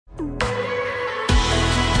To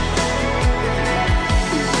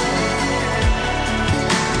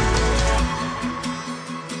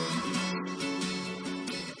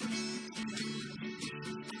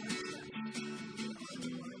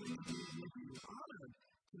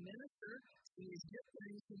minister these good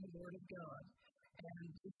things from the Word of God.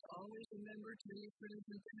 And just always remember to your friends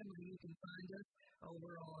and family, you can find us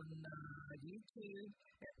over on YouTube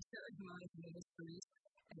at Charismatic Ministries,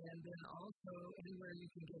 and then also anywhere you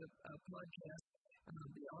can get a podcast.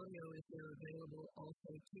 The audio is there available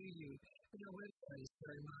also to you. And our website is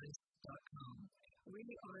charismatic.com. We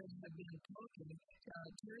have been talking,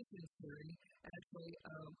 Terry's been sharing actually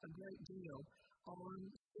a great deal on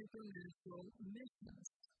supernatural missions.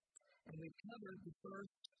 And we covered the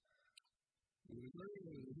first 7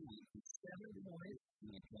 points.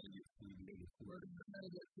 We're going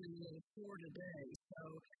to get to 4 today. So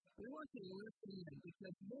we want you to listen in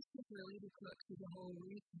because this is really the crux of the whole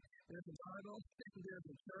reason. There's a Bible, there's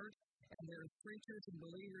a church, and there's preachers and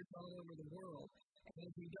believers all over the world. And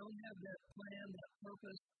if you don't have that plan, that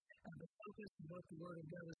purpose, the focus of what the Word of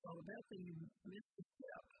God is all about, then you miss the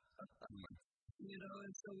step.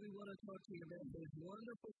 And so we want to talk to you about those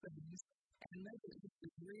wonderful things and make it just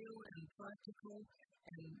as real and practical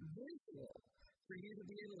and visual for you to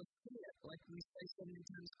be able to see it. Like we say so many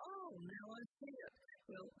times, oh, now I see it.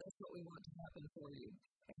 Well, that's what we want to happen for you.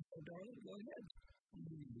 And so, darling, go ahead.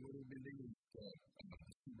 What we've been doing is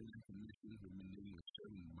supernatural missions. We've been doing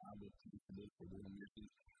 7 Bible principles for world missions,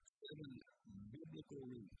 7 biblical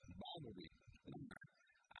Bible readings.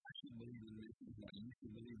 I should believe in missions, why you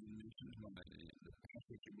should believe in missions, why the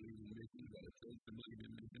pastor should believe in missions, why the church should believe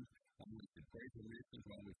in missions, why we should pray for missions,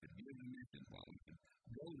 why we should give to missions, why we should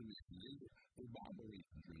go to missions. These are Bible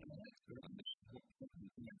reasons. I'm just something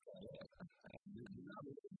to make all up. These are not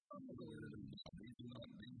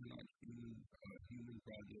human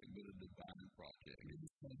project, but a divine project. It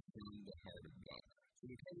just comes from the heart of God. So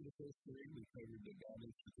we covered the first 3. We covered the God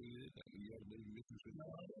instituted it, that we ought to believe in missions for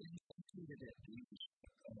God. And instituted it. Jesus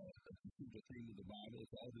the theme of the Bible.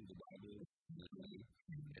 It's all through the Bible. And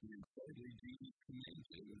then thirdly, Jesus commands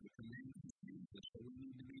it. It was a command to Jesus, so we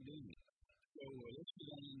need to be doing it. So let's get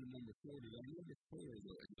on into number 4 today. Number 4 is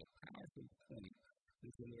a powerful point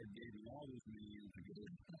that the Lord gave me all those many years ago.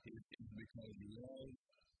 It's because love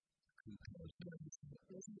compels. Love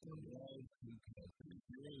compels. If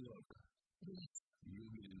you're a lover,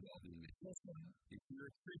 you'll get involved in it. If you're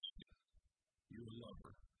a Christian, you're a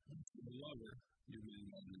lover. If you're a lover, you'll get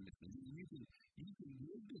involved in it. You can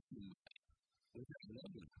live with somebody without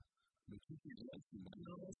loving them, but you can't love somebody.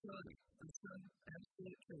 No, that's right. That's right.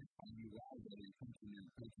 Absolutely true. You are really punching your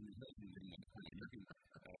husband in that point. You can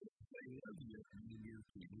say love you and you're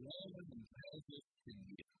to love and help us to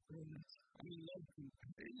get. I mean, love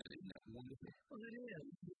compels. Isn't that wonderful? Well, it is.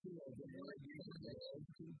 The Lord uses love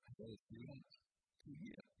to compel us to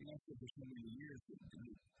get. And I've said for so many years that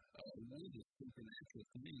one of the supernatural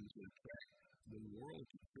things that attract the world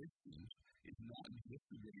to Christians is not just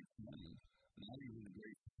the great money, not even the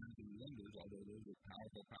great signs and wonders, although those are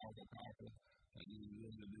powerful, and you know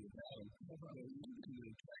what to do without them. But one thing that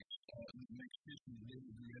attracts makes Christians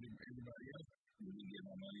different from everybody else is we give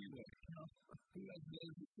our money away. Who else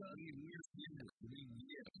does the study? We're givers. We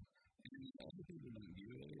give. And other people don't give.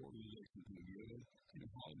 Other organizations don't give.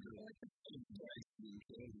 How do I advise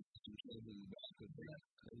themselves in the back of that?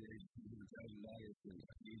 They raise $200,000 for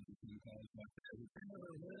needs of some cause like that.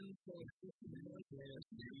 So it's just a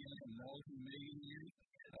million and multi-millionaires.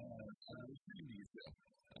 Understand yourself.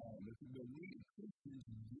 But we Christians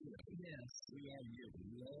give. Yes, we are givers.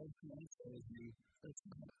 Love compels you. That's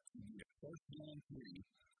not to give. 1 John 3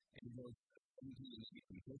 and verse 17 and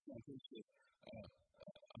 18. 1 John 3 says,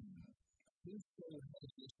 whoso has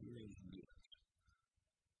this world's goods,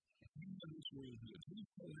 you have this world's goods.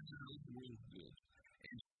 Whoso has this world's goods,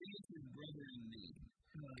 and seeth his brother in need,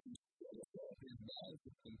 and setteth up his vows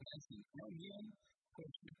of compassion from him,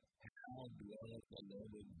 question, how dwelleth the love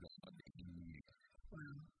of God in you?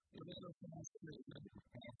 Well, that's a powerful thing.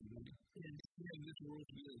 And you have this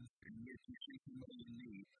world's goods, and yet you see somebody in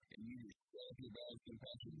need, and you just set up your vows of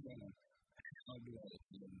compassion from him. How dwelleth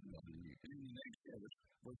the love of God in you? And in the next verse,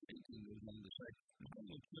 verse 18 goes on to say,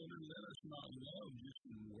 little children, let us not love just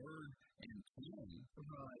in word and tongue,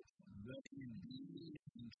 but in deed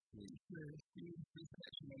and truth. This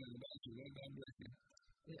next one is about you. Well, God bless you.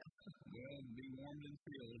 Yeah. Well, be warmed and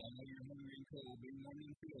filled. I know you're hungry and cold. Be warmed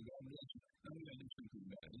and filled. God bless you. Now we got to do something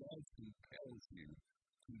about it. Love compels you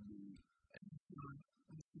to be.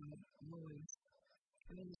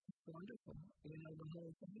 I mean, it's wonderful. The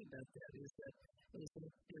whole thing about that is that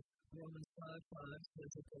Romans 5:5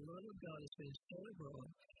 says that the love of God has been shed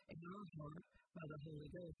abroad in our heart by the Holy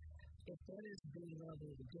Ghost. If that is being love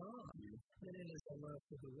of God, then it is a love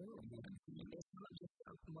for the world. It's not just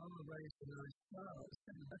a mama raised a nice child,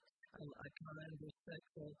 a kind,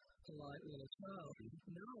 respectful, polite little child.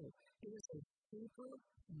 No, it is a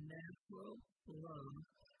supernatural love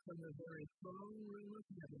from the very throne room of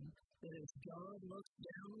heaven that as God looks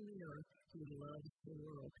down on the earth, He loves the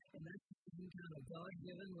world. And that's the same kind of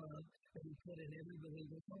God-given love that He put in every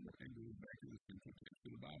believer's heart. And goes back to the central text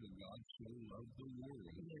of the Bible. God so loved the world.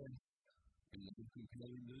 Yes. And love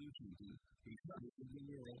compelling those who He loved the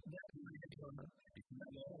world. That's right, God. It's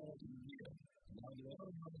not all He gave. God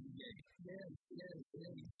loved how He gave. Yes.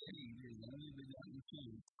 He gave His only begotten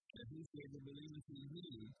Son, that whosoever believeth in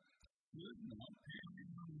Him should not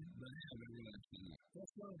perish, but have everlasting life.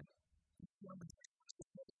 That's right.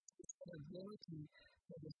 The ability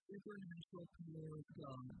for the supernatural power of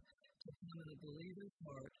God to come in a believer's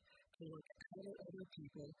heart, to look out at other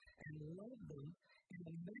people and love them in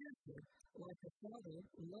a manner like the Father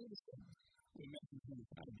loves them. Well, Matthew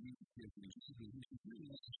 25, Jesus says, "He should really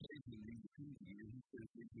not say to me, He says,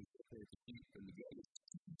 "He will prepare the sheep from the goats."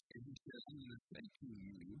 And He said, "I'm going to say to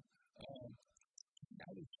you, I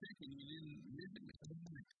was sick and you didn't visit me.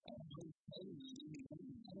 I was cold and you didn't clothe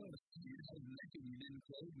me. I was naked and you didn't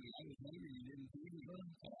clothe me. I was hungry and you didn't feed me.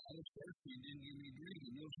 I was thirsty and you didn't give me drink."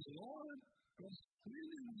 And you'll say, "Lord, when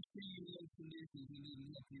did we see you in those conditions and didn't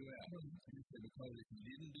help you out?" And He said, "Because if you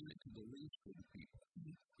didn't do it to the least of the people,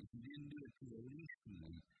 if you didn't do it to the least of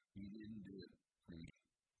them, you didn't do it for me."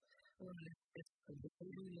 Well, it's a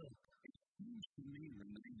believer love. It seems to me,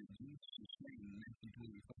 Renee, that Jesus is saying in Matthew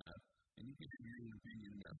 25, and you can have your own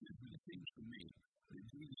opinion about this, but it seems to me that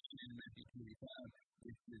Jesus said in Matthew 25,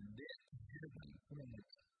 if your debt to heaven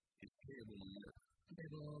is payable on earth,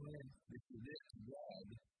 if your debt to God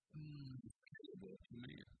is payable to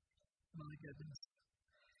man. My goodness.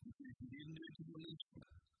 If you didn't do it to the least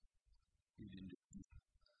one, you didn't do it to me.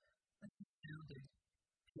 That's astounding.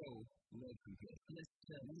 So, love compels. Let's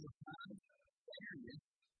Number 5, fairness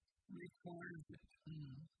requires it.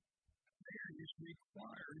 Fairness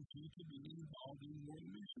requires you to be involved in world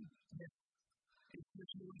mission. It's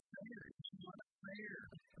just not fair. It's not fair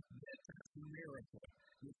that America,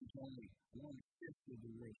 which is only 1/5 of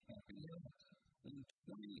the world's population,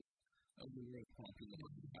 1/20 of the world's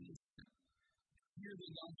population, hear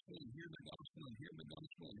the gospel, and hear the gospel, and hear the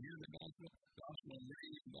gospel, and hear the gospel, gospel on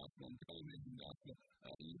radio, gospel on television, gospel.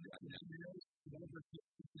 You got over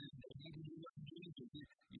 50% that even do what Jesus did.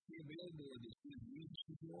 You see a billboard that says Jesus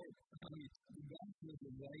is Lord. I mean, the gospel is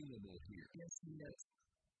available here. Yes, yes.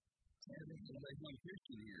 There's no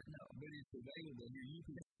Christian here, but it's available here. You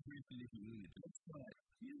can be a Christian if you need it. That's right.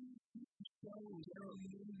 You there are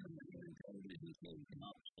millions of television shows and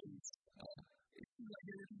options. It seems like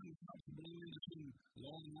every time you talk to Blue or some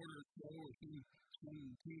Law and Order show or some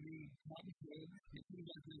TV talk show, it seems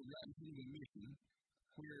like they're right into a mission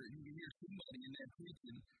where you can hear somebody in that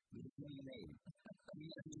preaching with a one road. Somebody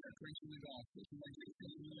in that preaching the gospel. Somebody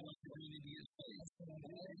in that community is saved.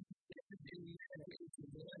 It's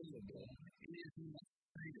available. It is not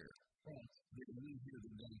fair that we hear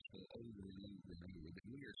the gospel over and over and over, that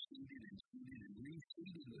we are seated and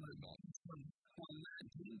reseated in the gospel. On that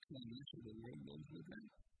income, so the world goes with that.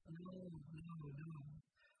 No.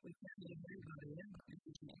 We can't let everybody in. It's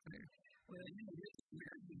just not fair. Well,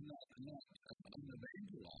 America is not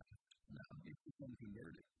unevangelized. No, it's just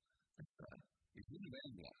unconverted. It's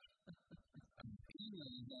unevangelized.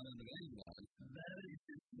 England is not unevangelized. That is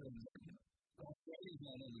just Australia is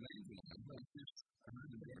not unevangelized. It's just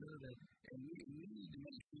unconverted. And we need to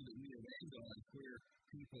make sure that we evangelize where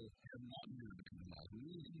people have not been evangelized. We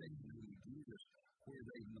need to make sure that we do this where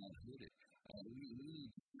they've not heard it. We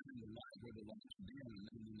need to shine the light where the light's dim and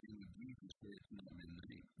in the name of Jesus where it's not been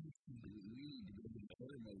named. We need to go to the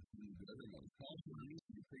uttermost and the uttermost. Also, we need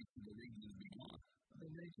to preach to the regions beyond. The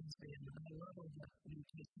regions beyond. I love that New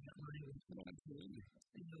Testament language. Absolutely.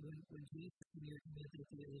 You know, when Jesus committed the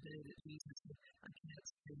other day that Jesus said, I can't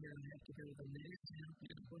stay here and have to go to the next town.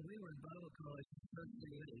 When we were in Bible college, the first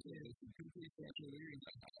thing we did was to complete that series.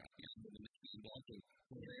 I can't go to the next town. Also,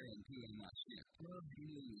 we're there and doing my sin. Love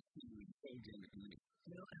you is sojourn with me.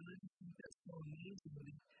 Well, and I just think that's so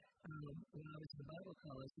amazing. When I was in Bible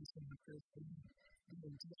college, this was the first thing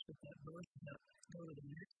in touch with that verse about go to the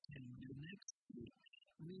next town, the next week.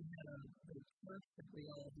 We had the church that we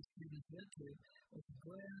all, the students went to, was a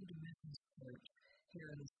Grand Missions Church here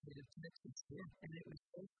in the state of Texas. And it was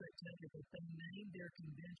so spectacular that they named their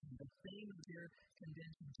convention. The theme of their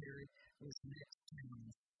convention, Terry, was next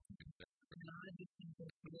town. And I just think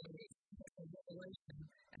that's a revelation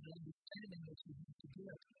and understanding that you have to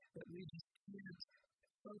get, that we just can't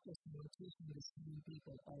focus on teaching the same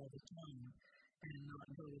people all the time and not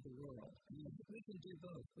go to the world. We can do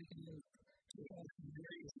both. We can do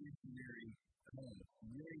great missionary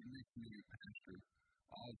pastor,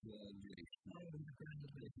 Oswald J. Smith.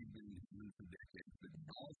 He's been in for decades, but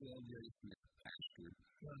Oswald J. Smith pastored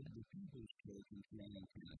the People's Church in Toronto,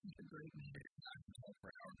 Canada. He's a great man. I can talk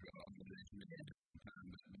for hours about Oswald J. Smith at the time,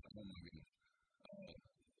 but oh my goodness.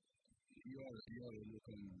 You ought to look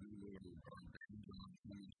on Google or Amazon.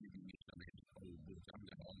 Old books. I've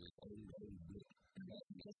got all this old book.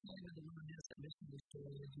 Just like the one that's a missionary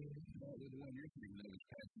story again. The one you're thinking of is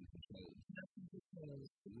Passion for Souls. Passion for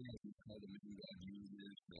Souls. The one that's called the Man God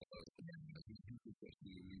Uses. But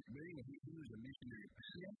anyway, he was a missionary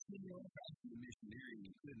pastor. Yes, he was. A missionary and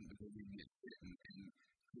he couldn't because he'd get sick and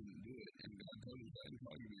couldn't do it. And God told him, I didn't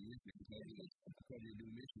call you to be a missionary because you do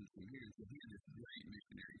missions from here. So he had this great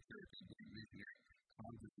missionary church, a great missionary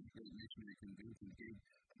conference, a great missionary convention. He gave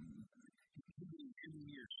every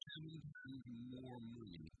year 7 times more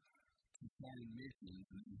money to foreign missions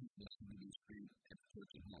than he does to be spent at the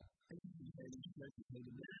church at home. And he had his church to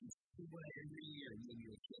the missions. Every year, maybe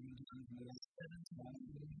 7 times more, 7 times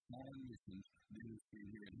more foreign missions than he spent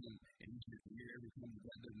here at home. And he said, every time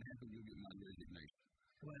that doesn't happen, you'll get my resignation.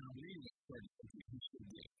 Well, but anyway,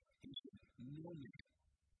 he said, no man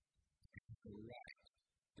has the right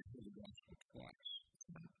to hear the gospel twice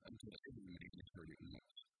until every man has heard it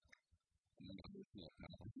once. And then I'll just look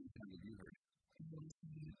now. How many of you heard it? No man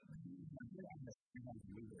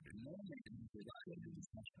has the right to hear the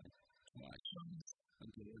gospel twice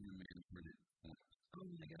until every man has heard it once. Oh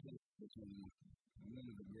my God. It's one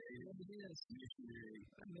of the greatest missionary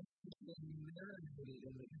narratives.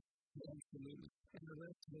 Absolutely. And the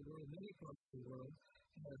rest of the world, many parts of the world,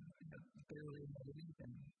 have barely had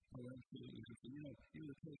anything. Oh, absolutely. The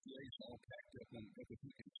church today is all packed up on the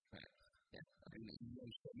weekend pack. Yeah. And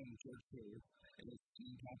they're sitting on the church floor, and it's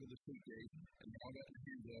on top of the suitcase, and they all got their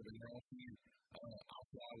hands up, and they're all saying, I'll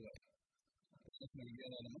fly away. That's when you get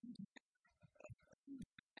out of the mountain.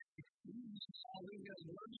 We've got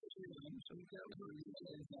words to do, so we've got words to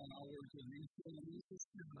say on our words, and these things are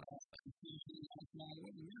not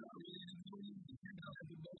what we are really doing.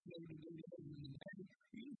 The best way to do it is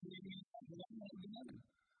usually we don't know the money.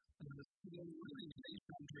 So really, they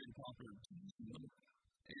come to the proper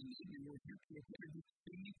and if you work your trip,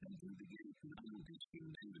 you come through the gate, and I don't teach King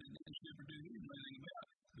David and Dan Shepherd to do anything about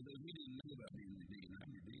it, because we didn't know about being redeemed.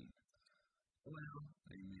 I'm redeemed. Well,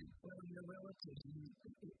 amen. Well, your relatives, they need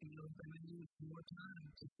more time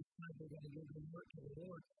to decide they're going to give them work to the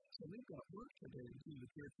Lord. So we've got work to do. The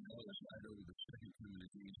church on the other side over the second coming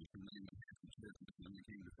of Jesus, and they went to the church when they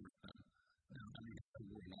came the first time. Now, I mean, the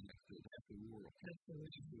world, I'm not sure half the world.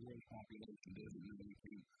 The world population doesn't know they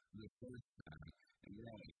came the first time, and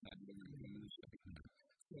we're all excited over the coming the second time.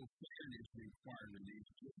 So fairness required in these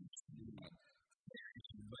churches.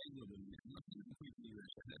 Fairness available in them. Not even people either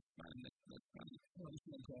say, that's fine. Well, I just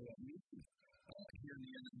want to call out missions. Here in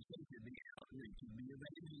the United States, the outreach and the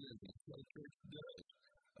evangelism. That's what a church does.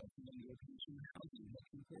 When you go to some housing,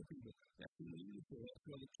 helping poor people, that's beautiful. That's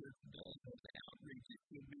what a church does. That's the outreach. It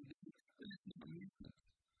should be done, but it's not missions.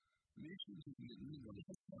 Missions is the new one.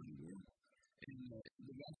 It's part of the world. And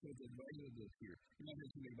the gospel is available here. I've had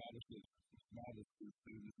so many Bible school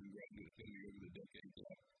students and graduates tell me over the decades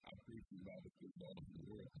that I've preached in Bible schools all over the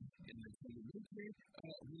world. And they say, when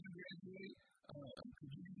you graduate,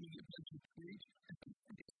 could you give me a place to preach?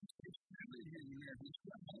 It's really here in the American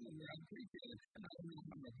Church. I don't know where I'm preaching. And I don't know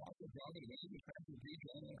if I'm an apostle, prophet, evangelist, pastor,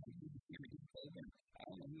 teacher. I don't know if I'm going to get open. I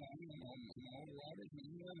don't know who I am. I'm all the writers, and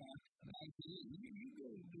who am I? And I'm saying, you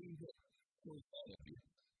go and do what goes out of you.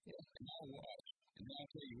 Yes, and I'll watch, and I'll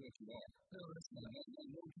tell you what you are. No, it's not.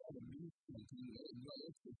 No try to do something. Well,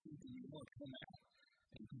 it's the people you are come out.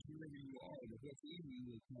 And because whoever you are, the what's in you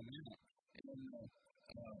will come out. And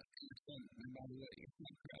by the way, it's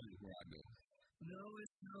not crowded where I go. No,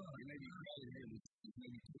 it's not. It may be crowded here, it may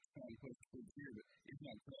be time close to here, but it's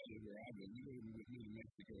not crowded where I go. You go with me to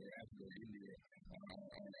Mexico or Africa or India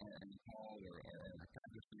or Nepal or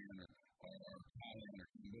Pakistan or Thailand or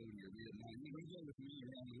Cambodia or Vietnam. You go with me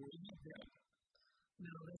around the world, it's not crowded.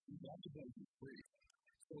 No, that's the free.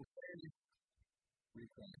 So fairness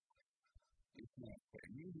required. It's not fair.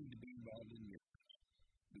 You need to be involved in this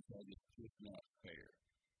because it's just not fair.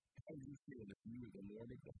 How do you feel if you are the Lord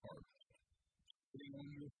of the harvest, sitting on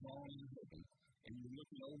your throne in heaven, and you're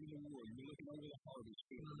looking over the world, you're looking over the harvest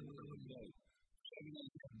field, the world of those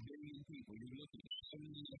 7.5 billion people, you're looking at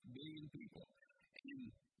 7.5 billion people, and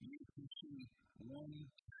you can see one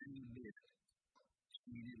tiny bit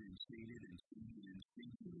seated and seated and seated and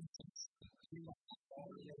seated.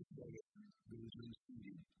 All the rest of it goes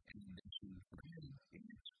unseated and destined for him.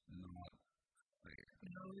 It's not fair.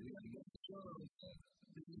 No, we got to get the world.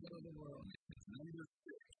 This is the world. Number 6,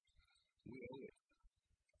 we owe it.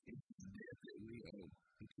 It's the debt that we owe.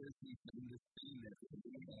 Because we understand that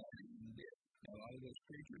we are in debt. Now, a lot of those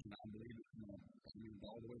preachers, and I believe it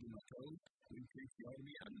all the way to my toes, we preach you ought to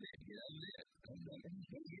be out of debt. Get out of debt. Don't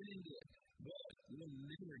get in debt. But we'll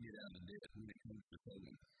never get out of debt when it comes to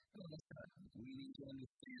tithing. We need to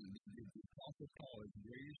understand that the Apostle Paul, as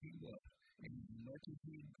great as he was, and as much as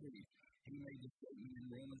he had preached, he made the statement in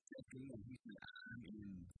Romans chapter 1. He said, I'm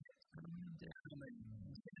in debt.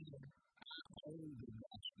 I owe the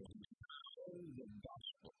gospel. I owe the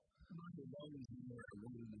gospel. Not the those who are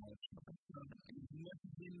alone in our church. And as much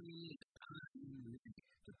as in me, I am ready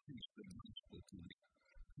to preach the gospel to me.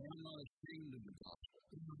 I'm not ashamed of the gospel.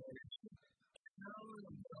 Power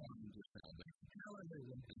of God into salvation.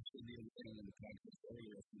 Hallelujah. I said the other thing in the context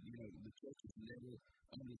earlier, I said, the church has never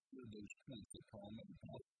understood those points that Paul made.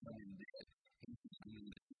 Paul saying that he's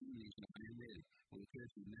not ready. Well, the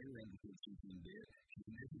church has never understood something dead. She's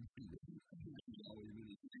never been it. She's always been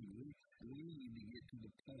a thing. We need to get to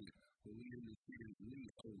the point where we understand we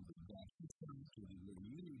owe the gospel to the Lord.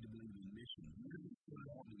 You need to believe in mission. You need to be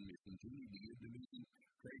involved in missions. You need to give the mission,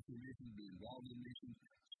 pray for mission, be involved in mission,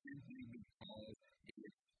 simply because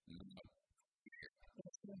it's not fair.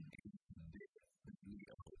 That's the debt that we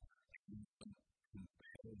owe.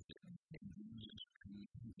 Compelled and Jesus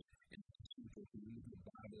committed and people who read the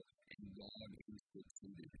Bible and God is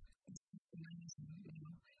succeeded. It's amazing,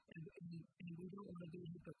 and we don't want to be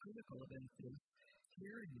hypocritical about this.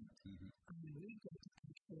 Hearing it. I mean, we've got to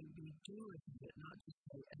actually be doers of it, not just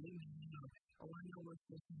say, amen, I know we're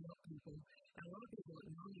supposed to help people. And a lot of people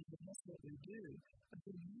don't know that that's what we do. But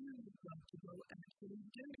then you've got to go actually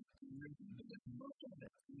do it. There's most of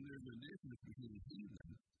it. There's a difference between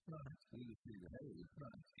heathen, when it's in your head,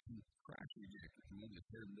 and Christ rejectors, when it's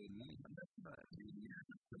heard no money. That's right.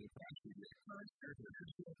 For the Christ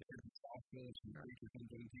rejectors, there's a soft fellowship, some preacher comes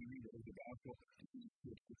on TV, there's the gospel, and he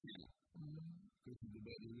puts the channel. Pushes the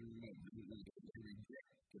button in the remote, they reject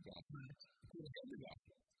the gospel. They have the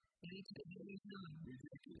gospel. And it's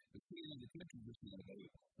rejected it. The king of the country is just not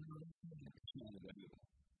available. It's not available.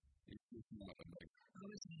 It's just not available. I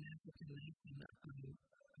was in African nation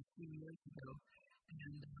a few years ago,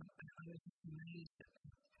 and I was amazed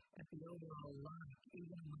at the overall life,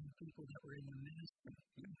 even among the people that were in the ministry,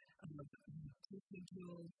 teaching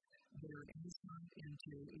tools, their insight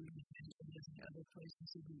into even evangelism in other places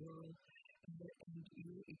of the world. And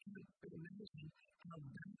you could imagine how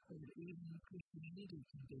backward even Christianity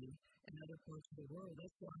can be in other parts of the world.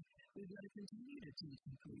 That's why we've got to continue to teach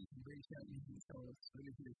and preach and reach out and use all of this. Let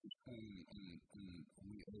me hear this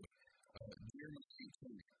Jeremiah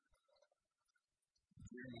 8:20.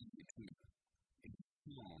 Jeremiah 8:20. It's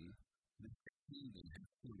long that the kingdom has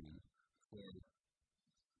come for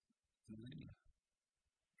the land.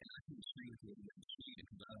 And I can see it where they see it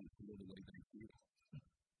because I don't feel the way they feel.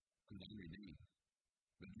 Because I'm redeemed.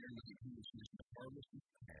 But Jeremiah 8:20 says the harvest is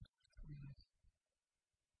past.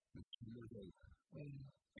 The summer is over.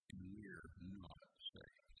 And we're not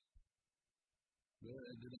saved. Well,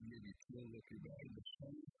 that didn't give you feel like you're about the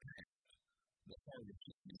summer is past. The harvest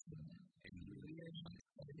is past. And we're not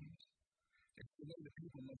saved. It's the way the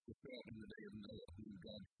people must have felt in the day of Noah when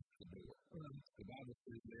God shut the door. The Bible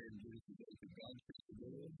says there in Genesis 8 that God shut the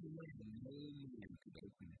door of the way and no man could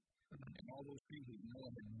open it. And all those things that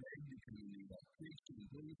Noah had begged to come in, you got preached and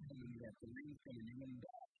please come and you got the rain coming, you're going to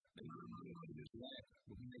die. They were not able to just laugh,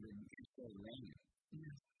 but we never started raining.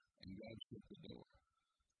 And God shut the door.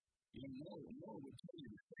 Noah would tell you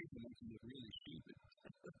the faith makes you look really stupid.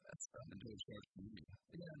 That's until it starts to rain.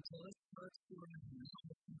 Yeah, until it starts to rain.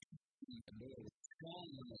 The door was strong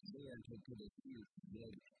on that door until the tears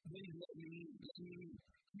blood. Please let me in.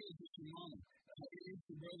 Please get your mama. It's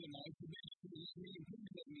your brother and I. Please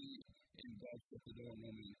let me in. And God shut the door and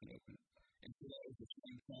no man could open it. And so that was the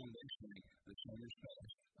same foundation. The summer's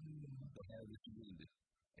past. The harvest is ended.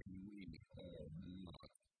 And we are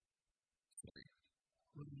not saved.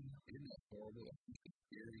 Isn't that horrible? That's a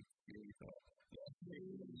scary, scary thought. That's the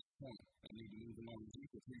point. I need to move along.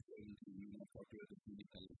 Ezekiel 3:17. I'll talk about this many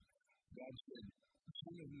times. God said,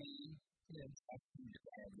 Son of man, I see that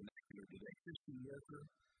I have vernacular today. Christian worker,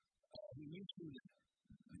 who you see that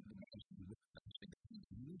the Bible says,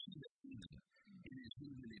 you see that it is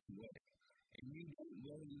moving its way. And you don't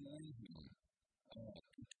really want him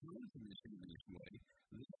to turn from this way.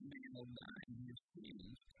 This man will die in his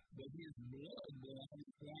sins, but his blood will have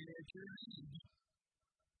to fly at your hands.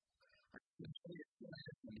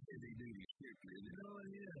 That's some heavy duty scripture. Oh,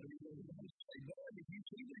 yeah. Say, God, if you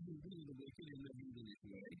see that you're doing the wicked and they're moving this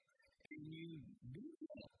way, and you do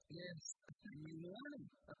that, yes, and you warn them,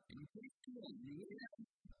 and you preach to them, you will,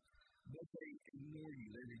 but they ignore you,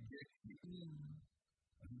 they reject you.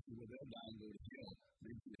 And you say, well, they'll die and go to hell.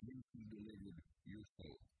 Then at least you delivered your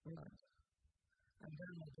soul. Right. I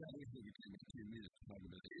wish we could take 2 minutes to talk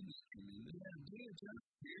about the industry. Yeah, just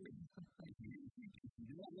scary. If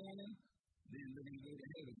you don't want them, then they're going to go to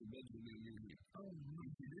hell if the blood will be in your hand. Oh,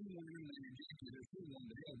 if you didn't want them, they reject you, they're still going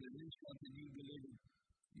to hell. Then there's something you delivered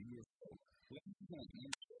your soul. Let's point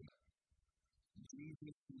and say,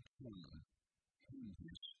 Jesus returned.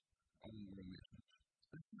 Jesus on the remission.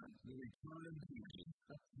 The return of Jesus.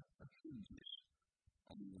 Jesus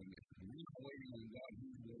on the remission. We're not waiting on God.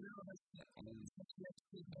 He's waiting on us.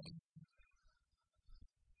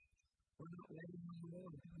 We're not waiting on the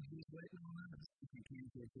Lord. He's waiting on us. If you came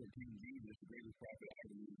to a 14, Jesus, the greatest prophet I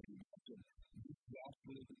ever knew, said, this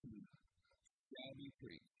gospel of the kingdom shall be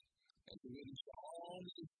preached. And the witness to all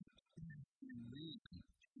nations, and then,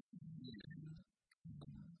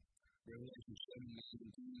 Revelation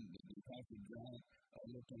 7:19, the Apostle John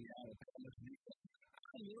looking out at Thomas, he said,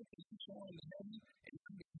 I looked and saw in heaven, and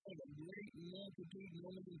I beheld a great multitude,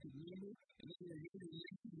 no one could number, and they were here to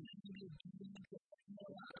make the angels to be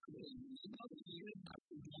more out of it. Another year, I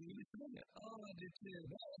was going to say that. Oh, I did too.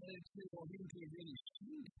 Well, I did too. Well, him to really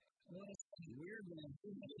see it. Well, we're going to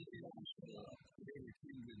do it. Every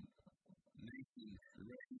kingdom, nation,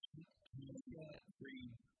 race,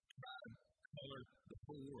 creed, tribe, color, the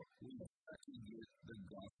whole world. We have to get the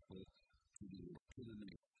gospel to the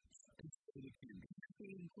nations. It's to the kingdom.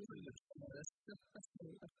 Including the church.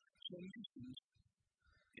 So missions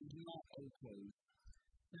is not opposed.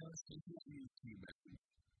 It's not YouTube.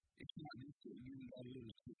 It's not just giving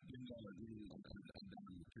God a little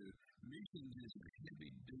dime or two. Missions is a heavy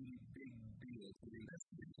duty, big deal for the rest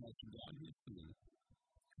of the culture. God is good.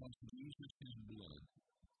 Because Jesus is blood.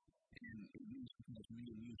 And it means because we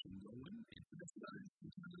and you can go in, it's the blood.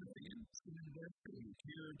 It's not a thing. It's in the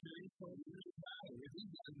territory. So there's a battle. If he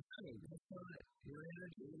doesn't battle, that's right. We're in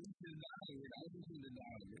it. We're in the battle. We're not in the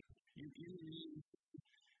battle. You're in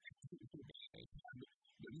the battle.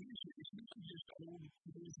 But mission is not just old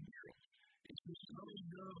fool's girl. It's just old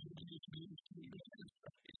girl who just needs to be done.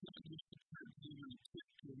 It's not just a church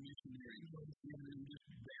to a missionary. And just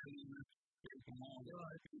barely from all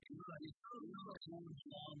right. It's not one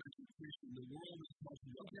job as a Christian. The world is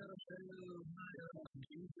talking about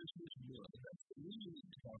Jesus is blood. That's the reason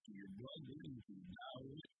it's talking your blood. They need to die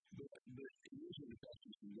with it. But it usually talks to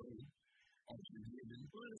the road. Often given.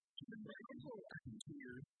 But it's the Bible. I can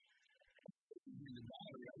hear in the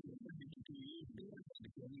Bible. I don't know if you can use it.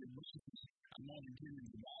 I'm not intending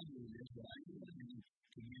to buy you this, but I do need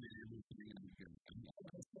to get it everything I can. I'm not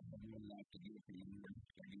going to have to get from the Lord.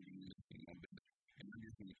 I'm getting this thing on it. And I'm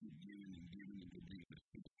just going to keep giving and giving and giving this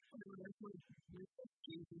thing. That's what we're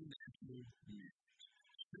keeping that with you.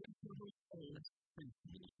 Spiritual souls,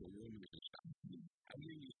 principles for women and children. I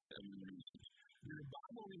give you 7 reasons. The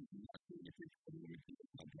Bible is not saying if it's a woman,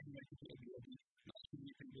 I'm going to make it feel guilty. Not saying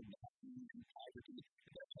if it's not in poverty.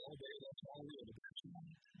 That's all there. That's all real. That's not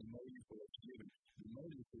the motive for us giving. The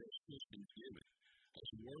motive for us Christians giving. Us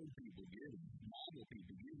word people giving. Bible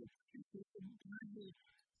people giving. It's the Bible.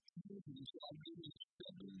 So I'll give you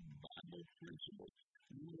 7 Bible principles.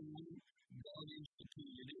 Number 1, God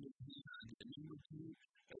instituted it with God. And number 2,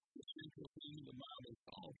 the central thing of the Bible is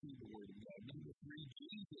all through the Word of God. Number 3,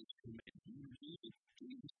 Jesus commanded.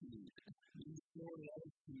 Jesus commanded. Number 4,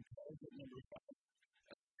 love requires it. Number 5,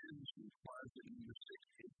 service requires it. Number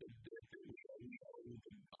 6, it's a death that we are with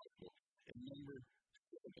the gospel. And number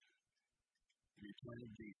 7, the return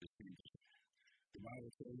of Jesus. The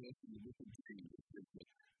Bible tells us in the book of James that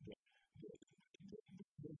the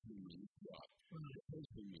husbandman is God. The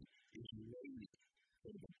husbandman is waiting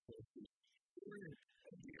for the perfect spirit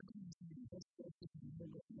of the earth. That's what the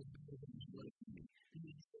Bible is waiting. He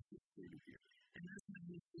needs the spirit of the earth. And that's how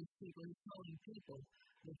he sees people. He's calling people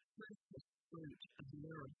the precious fruit of the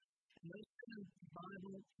earth. And those kind of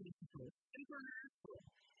Bible principles, supernatural,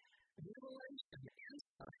 revelation,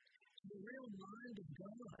 insight to the real mind of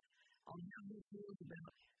God on how he feels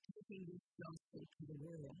about taking this gospel to the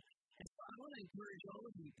world. And so I want to encourage all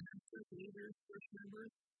of you, pastors, leaders, church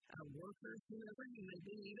members, workers, whoever you may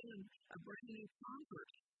be, even a brand new convert.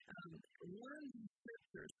 Learn these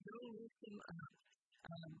scriptures, go look them up,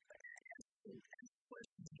 ask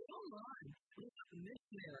questions, go online, look at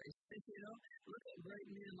missionaries, look at great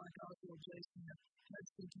men like Oswald J. Smith,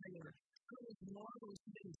 Hudson Taylor, who was marvelous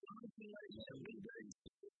things, Jonathan Leigh,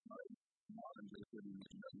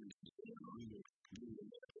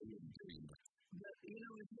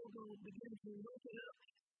 begin to look it up,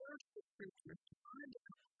 search the scriptures to find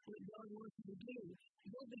out what God wants you to do,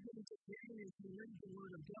 you'll begin to gain as you read the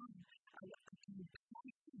Word of God a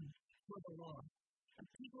compassion for the lost. And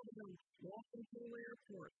people that are walking through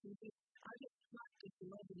airports, I just practice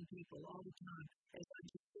loving people all the time as I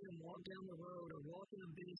just see them walk down the road or walk in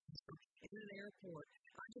a business or in an airport.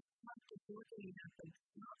 I just practice looking at them,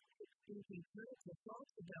 not thinking critical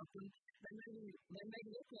thoughts about them. They may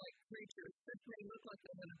look like creatures, they may look like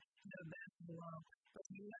they have a basketball, but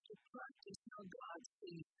you have to practice how God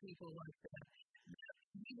sees people like that.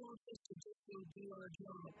 He wants us to just go do our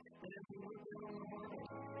job.